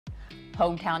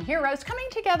Hometown heroes coming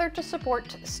together to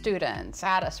support students.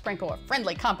 Add a sprinkle of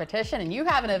friendly competition and you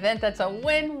have an event that's a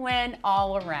win-win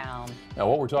all around. Now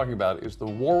what we're talking about is the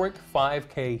Wor-Wic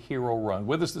 5K Hero Run.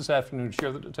 With us this afternoon to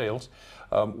share the details,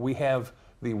 we have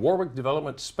the Wor-Wic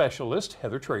Development Specialist,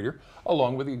 Heather Trader,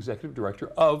 along with the Executive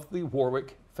Director of the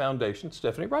Wor-Wic Foundation,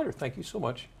 Stephanie Ryder. Thank you so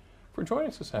much for joining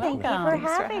us this afternoon. Thank you for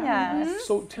having us.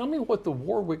 So tell me what the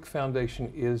Wor-Wic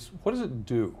Foundation is. What does it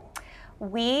do?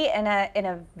 We, in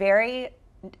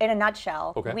a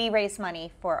nutshell, we raise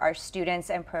money for our students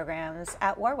and programs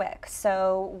at Wor-Wic.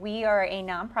 So we are a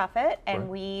nonprofit, and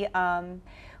we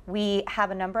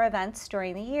have a number of events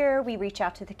during the year. We reach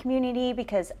out to the community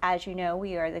because, as you know,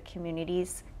 we are the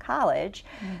community's college.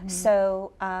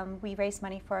 So we raise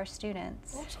money for our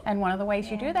students. Awesome. And one of the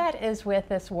ways you do that is with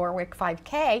this Wor-Wic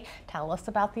 5K. Tell us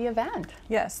about the event.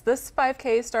 Yes, this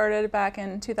 5K started back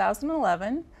in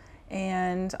 2011,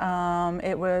 and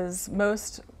it was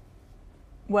most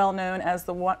well known as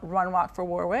the Run Walk for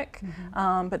Wor-Wic.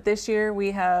 But this year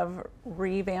we have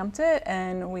revamped it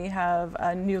and we have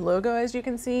a new logo, as you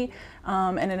can see,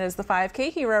 and it is the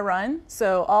 5K Hero Run.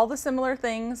 So all the similar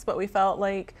things, but we felt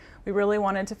like we really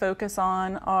wanted to focus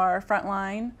on our front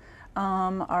line,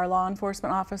 our law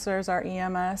enforcement officers, our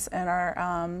EMS, and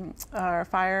our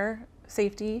fire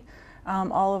safety.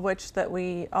 All of which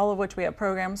we have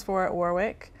programs for at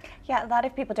Wor-Wic. Yeah, a lot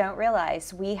of people don't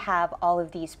realize we have all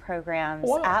of these programs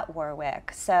at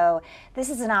Wor-Wic. So this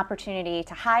is an opportunity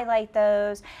to highlight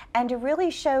those and to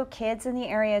really show kids in the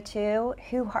area too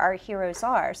who our heroes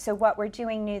are. So what we're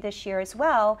doing new this year as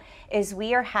well is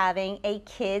we are having a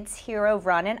kids hero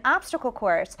run and obstacle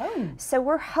course. So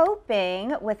we're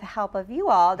hoping, with the help of you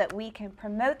all, that we can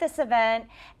promote this event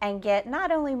and get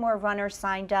not only more runners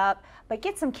signed up, but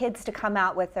get some kids to come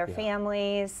out with their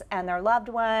families and their loved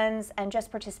ones and just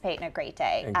participate in a great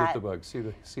day. And get the bug, see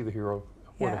the hero.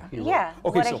 What a hero. Yeah,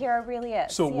 okay, what a hero really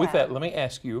is. So with that, let me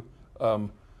ask you,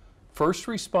 First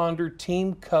Responder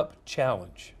Team Cup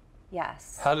Challenge.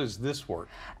 Yes. How does this work?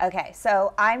 Okay,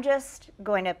 so I'm just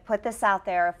going to put this out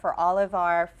there for all of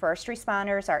our first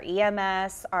responders, our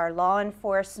EMS, our law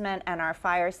enforcement, and our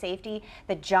fire safety,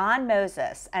 that John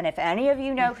Moses, and if any of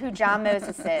you know who John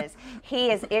Moses is,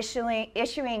 he is issuing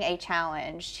a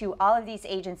challenge to all of these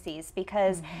agencies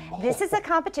because this is a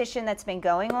competition that's been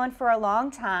going on for a long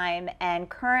time, and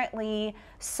currently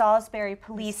Salisbury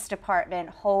Police Department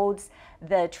holds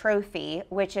the trophy,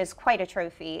 which is quite a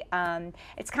trophy.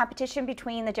 It's competition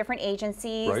between the different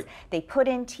agencies. They put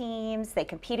in teams, they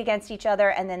compete against each other,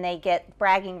 and then they get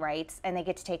bragging rights, and they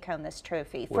get to take home this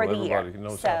trophy for the year. Everybody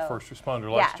knows how first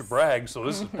responder likes to brag, so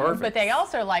this is perfect. But they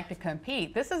also like to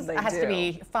compete. This has to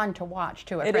be fun to watch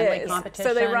too, a friendly competition.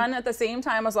 So they run at the same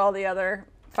time as all the other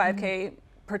 5K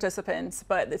participants,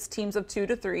 but it's teams of 2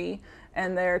 to 3,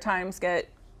 and their times get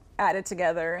added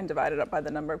together and divided up by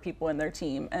the number of people in their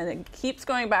team. And it keeps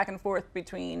going back and forth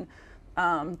between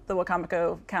the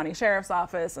Wicomico County Sheriff's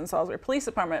Office and Salisbury Police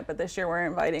Department, but this year we're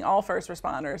inviting all first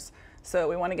responders. So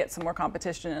we want to get some more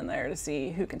competition in there to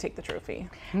see who can take the trophy.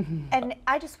 And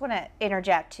I just want to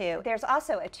interject too. There's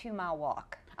also a 2-mile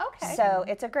walk. Okay. So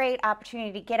it's a great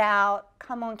opportunity to get out,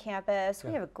 come on campus.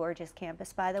 We have a gorgeous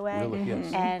campus, by the way,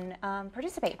 and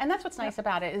participate. And that's what's nice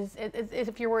about it is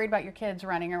if you're worried about your kids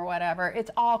running or whatever,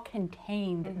 it's all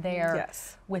contained there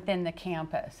within the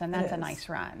campus, and that's a nice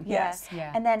run. Yes.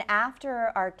 And then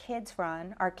after our kids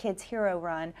run, our kids hero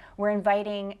run, we're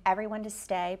inviting everyone to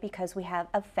stay because we have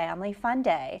a family fun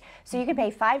day. So you can pay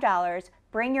 $5.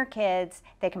 Bring your kids,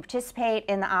 they can participate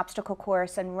in the obstacle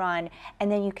course and run,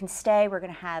 and then you can stay. We're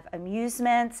going to have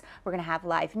amusements, we're going to have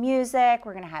live music,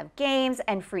 we're going to have games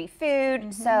and free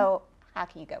food. So how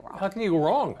can you go wrong? How can you go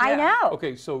wrong? I know.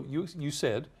 Okay, so you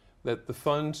said that the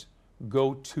funds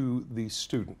go to the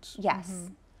students. Yes.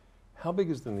 How big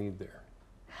is the need there?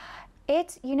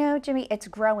 It's, you know, Jimmy, it's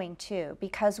growing too,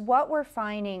 because what we're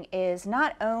finding is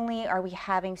not only are we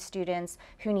having students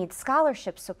who need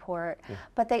scholarship support,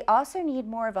 but they also need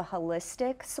more of a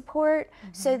holistic support.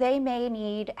 So they may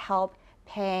need help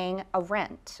paying a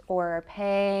rent or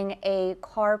paying a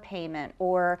car payment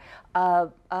or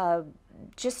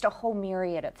just a whole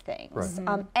myriad of things.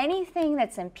 Anything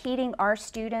that's impeding our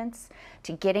students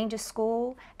to getting to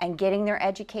school and getting their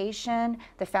education,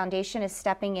 the foundation is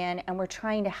stepping in and we're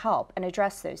trying to help and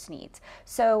address those needs.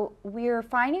 So we're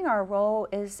finding our role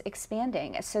is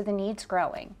expanding, so the need's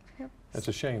growing. That's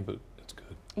a shame, but it's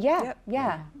good. Yeah.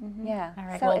 All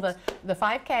right, So well the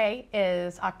 5K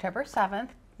is October 7th.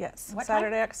 Yes, What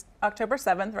Saturday, October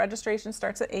 7th. Registration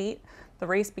starts at 8. The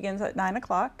race begins at 9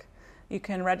 o'clock. You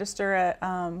can register at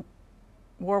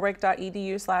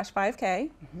warwic.edu/5K.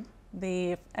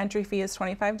 The entry fee is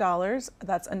 $25.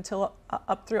 That's until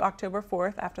up through October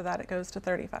 4th. After that, it goes to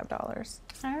 $35.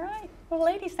 All right. Well,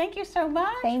 ladies, thank you so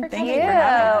much. Thank for you.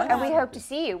 coming. And we hope to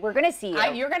see you. We're going to see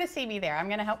you. You're going to see me there. I'm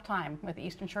going to help climb with the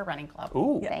Eastern Shore Running Club.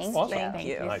 Ooh, Yes. awesome. Thank Thank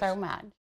you. you so much.